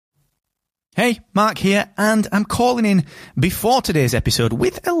Hey, Mark here, and I'm calling in before today's episode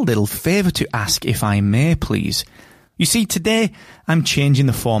with a little favour to ask, if I may, please. You see, today I'm changing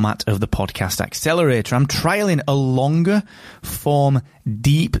the format of the Podcast Accelerator. I'm trialling a longer form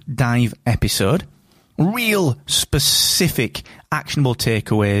deep dive episode, real specific actionable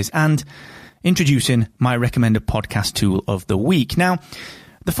takeaways, and introducing my recommended podcast tool of the week. Now,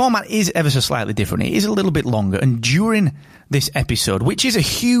 the format is ever so slightly different. It is a little bit longer, and during this episode, which is a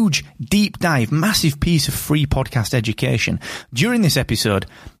huge, deep dive, massive piece of free podcast education, during this episode,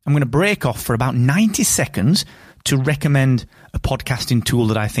 I'm going to break off for about 90 seconds to recommend a podcasting tool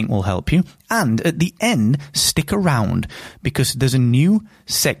that I think will help you. And at the end, stick around, because there's a new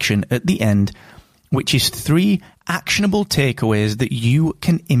section at the end, which is 3 actionable takeaways that you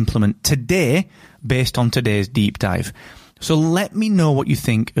can implement today based on today's deep dive. So let me know what you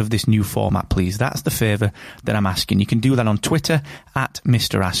think of this new format, please. That's the favour that I'm asking. You can do that on Twitter at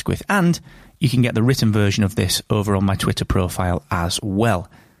Mr. Asquith, and you can get the written version of this over on my Twitter profile as well.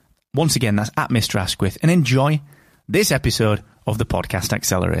 Once again, that's at Mr. Asquith, and enjoy this episode of the Podcast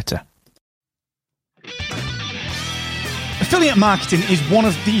Accelerator. Affiliate marketing is one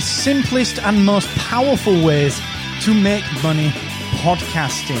of the simplest and most powerful ways to make money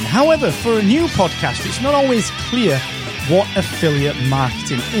podcasting. However, for a new podcaster, it's not always clear what affiliate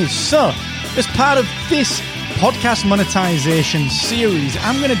marketing is. So, as part of this podcast monetization series,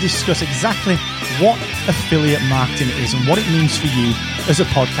 I'm going to discuss exactly what affiliate marketing is and what it means for you as a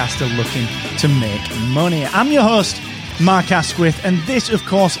podcaster looking to make money. I'm your host, Mark Asquith, and this, of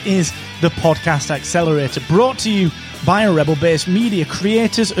course, is the Podcast Accelerator, brought to you by Rebel-based media,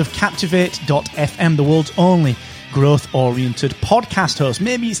 creators of Captivate.fm, the world's only growth-oriented podcast host.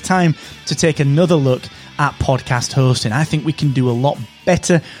 Maybe it's time to take another look at podcast hosting. I think we can do a lot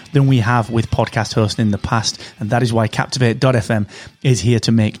better than we have with podcast hosting in the past, and that is why Captivate.fm is here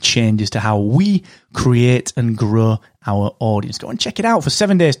to make changes to how we create and grow our audience. Go and check it out for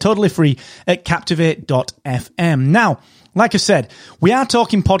 7 days, totally free at Captivate.fm. Now, like I said, we are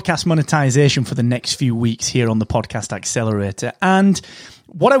talking podcast monetization for the next few weeks here on the Podcast Accelerator, and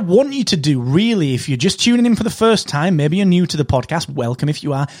what I want you to do, really, if you're just tuning in for the first time, maybe you're new to the podcast, welcome if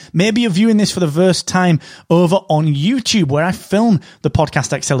you are. Maybe you're viewing this for the first time over on YouTube, where I film the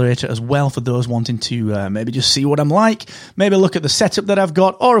Podcast Accelerator as well, for those wanting to maybe just see what I'm like, maybe look at the setup that I've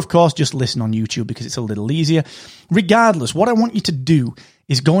got, or of course, just listen on YouTube because it's a little easier. Regardless, what I want you to do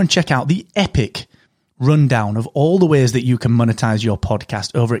is go and check out the epic rundown of all the ways that you can monetize your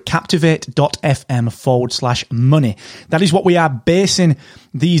podcast over at Captivate.fm/money. That is what we are basing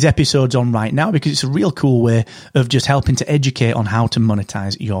these episodes on right now, because it's a real cool way of just helping to educate on how to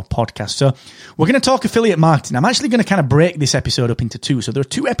monetize your podcast. So we're going to talk affiliate marketing. I'm actually going to kind of break this episode up into 2. So there are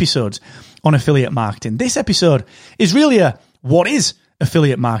 2 episodes on affiliate marketing. This episode is really a what is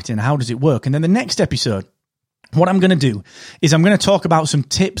affiliate marketing? How does it work? And then the next episode, what I'm going to do is I'm going to talk about some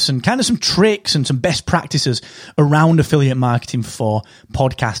tips and kind of some tricks and some best practices around affiliate marketing for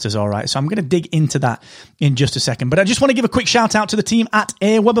podcasters, all right? So I'm going to dig into that in just a second. But I just want to give a quick shout out to the team at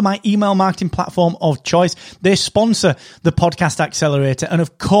Aweber, my email marketing platform of choice. They sponsor the Podcast Accelerator. And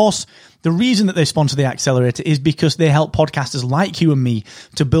of course, the reason that they sponsor the Accelerator is because they help podcasters like you and me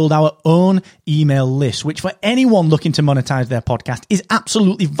to build our own email list, which for anyone looking to monetize their podcast is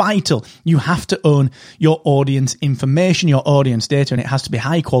absolutely vital. You have to own your audience information, your audience data, and it has to be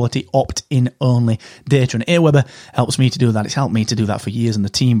high quality, opt-in only data. And Aweber helps me to do that. It's helped me to do that for years. And the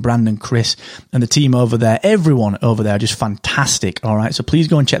team, Brandon, Chris, and the team over there, everyone over there are just fantastic. All right. So please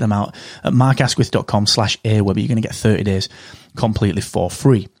go and check them out at markasquith.com/Aweber. You're going to get 30 days completely for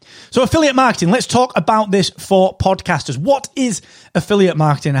free. So affiliate marketing, let's talk about this for podcasters. What is affiliate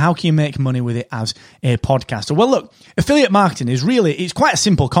marketing and how can you make money with it as a podcaster? Well, look, affiliate marketing is really, it's quite a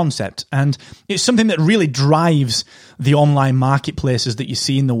simple concept, and it's something that really drives the online marketplaces that you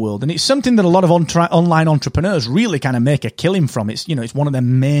see in the world. And it's something that a lot of online entrepreneurs really kind of make a killing from. It's, you know, it's one of their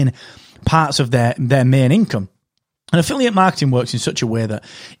main parts of their main income. And affiliate marketing works in such a way that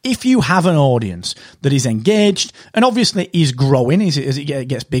if you have an audience that is engaged and obviously is growing as it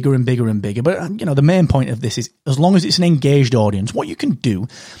gets bigger and bigger and bigger, but you know, the main point of this is as long as it's an engaged audience, what you can do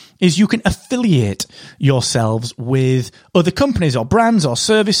is you can affiliate yourselves with other companies or brands or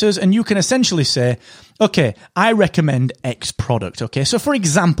services, and you can essentially say, okay, I recommend X product. Okay, so for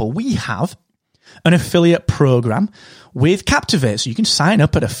example, we have an affiliate program with Captivate. So you can sign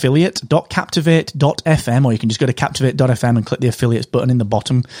up at affiliate.captivate.fm, or you can just go to captivate.fm and click the affiliates button in the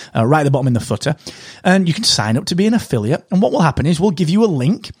bottom, right at the bottom in the footer. And you can sign up to be an affiliate. And what will happen is we'll give you a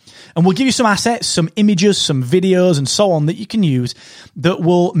link and we'll give you some assets, some images, some videos, and so on that you can use that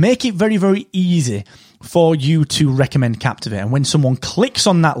will make it very, very easy for you to recommend Captivate. And when someone clicks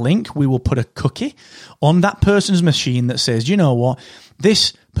on that link, we will put a cookie on that person's machine that says, you know what,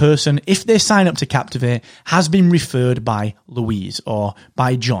 this person, if they sign up to Captivate, has been referred by Louise or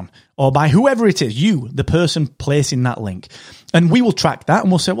by John or by whoever it is, you, the person placing that link. And we will track that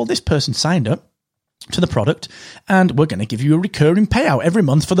and we'll say, well, this person signed up to the product and we're going to give you a recurring payout every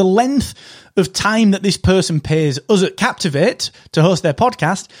month for the length of time that this person pays us at Captivate to host their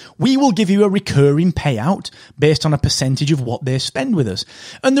podcast. We will give you a recurring payout based on a percentage of what they spend with us.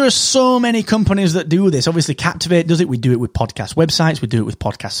 And there are so many companies that do this. Obviously, Captivate does it. We do it with podcast websites. We do it with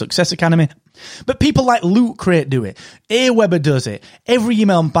Podcast Success Academy. But people like Loot Crate do it. Aweber does it. Every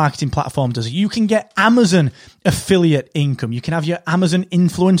email marketing platform does it. You can get Amazon affiliate income. You can have your Amazon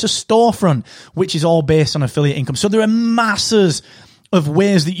influencer storefront, which is all based on affiliate income. So there are masses of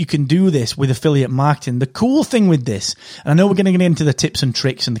ways that you can do this with affiliate marketing. The cool thing with this, and I know we're going to get into the tips and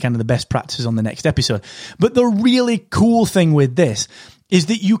tricks and the kind of the best practices on the next episode, but the really cool thing with this is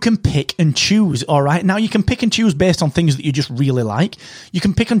that you can pick and choose, all right? Now, you can pick and choose based on things that you just really like. You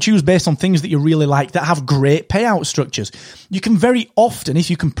can pick and choose based on things that you really like that have great payout structures. You can very often, if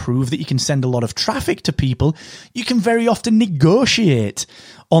you can prove that you can send a lot of traffic to people, you can very often negotiate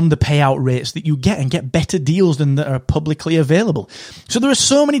on the payout rates that you get and get better deals than that are publicly available. So there are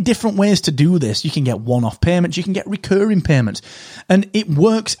so many different ways to do this. You can get one-off payments. You can get recurring payments. And it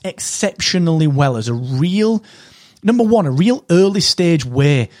works exceptionally well as a real... Number one, a real early stage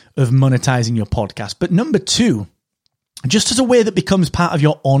way of monetizing your podcast. But number two, just as a way that becomes part of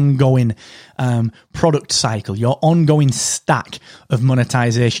your ongoing product cycle, your ongoing stack of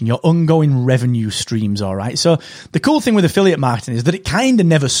monetization, your ongoing revenue streams, all right? So the cool thing with affiliate marketing is that it kind of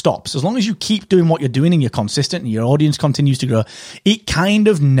never stops. As long as you keep doing what you're doing and you're consistent and your audience continues to grow, it kind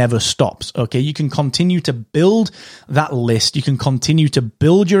of never stops, okay? You can continue to build that list. You can continue to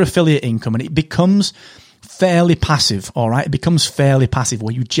build your affiliate income and it becomes fairly passive, all right? It becomes fairly passive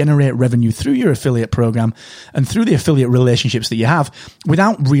where you generate revenue through your affiliate program and through the affiliate relationships that you have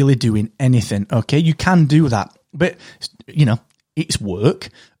without really doing anything, okay? You can do that, but, you know, it's work.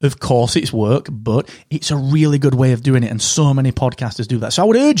 Of course it's work, but it's a really good way of doing it, and so many podcasters do that. So I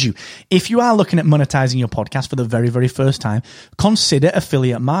would urge you, if you are looking at monetizing your podcast for the very, very first time, consider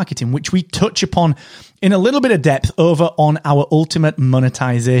affiliate marketing, which we touch upon in a little bit of depth over on our Ultimate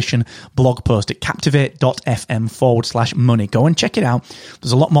Monetization blog post at captivate.fm/money. Go and check it out.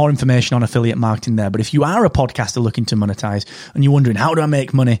 There's a lot more information on affiliate marketing there. But if you are a podcaster looking to monetize and you're wondering, how do I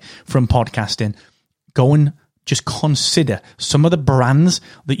make money from podcasting? Go and just consider some of the brands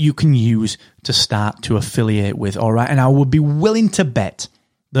that you can use to start to affiliate with, all right? And I would be willing to bet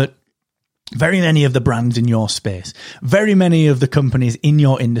that very many of the brands in your space, very many of the companies in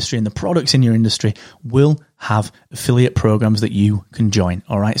your industry and the products in your industry will have affiliate programs that you can join,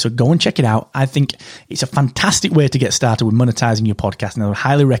 all right? So go and check it out. I think it's a fantastic way to get started with monetizing your podcast, and I would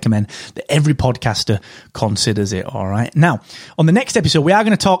highly recommend that every podcaster considers it, all right? Now, on the next episode, we are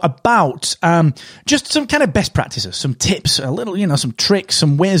going to talk about just some kind of best practices, some tips, a little, you know, some tricks,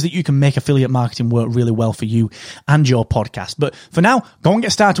 some ways that you can make affiliate marketing work really well for you and your podcast. But for now, go and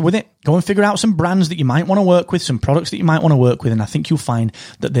get started with it. Go and figure out some brands that you might want to work with, some products that you might want to work with, and I think you'll find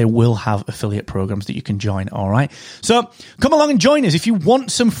that they will have affiliate programs that you can join, all right? So come along and join us. If you want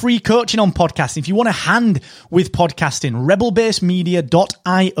some free coaching on podcasting, if you want a hand with podcasting,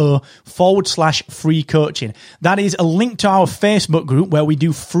 rebelbasemedia.io/free coaching. That is a link to our Facebook group where we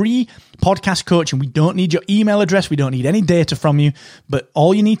do free podcast coaching. We don't need your email address. We don't need any data from you, but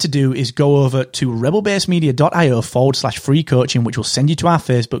all you need to do is go over to rebelbasemedia.io/free coaching, which will send you to our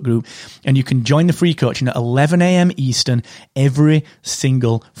Facebook group, and you can join the free coaching at 11 a.m. Eastern every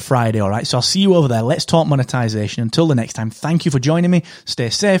single Friday. All right. So I'll see you over there. Let's talk monetization. Until the next time, thank you for joining me.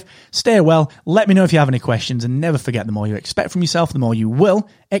 Stay safe, stay well. Let me know if you have any questions, and never forget, the more you expect from yourself, the more you will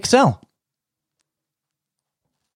excel.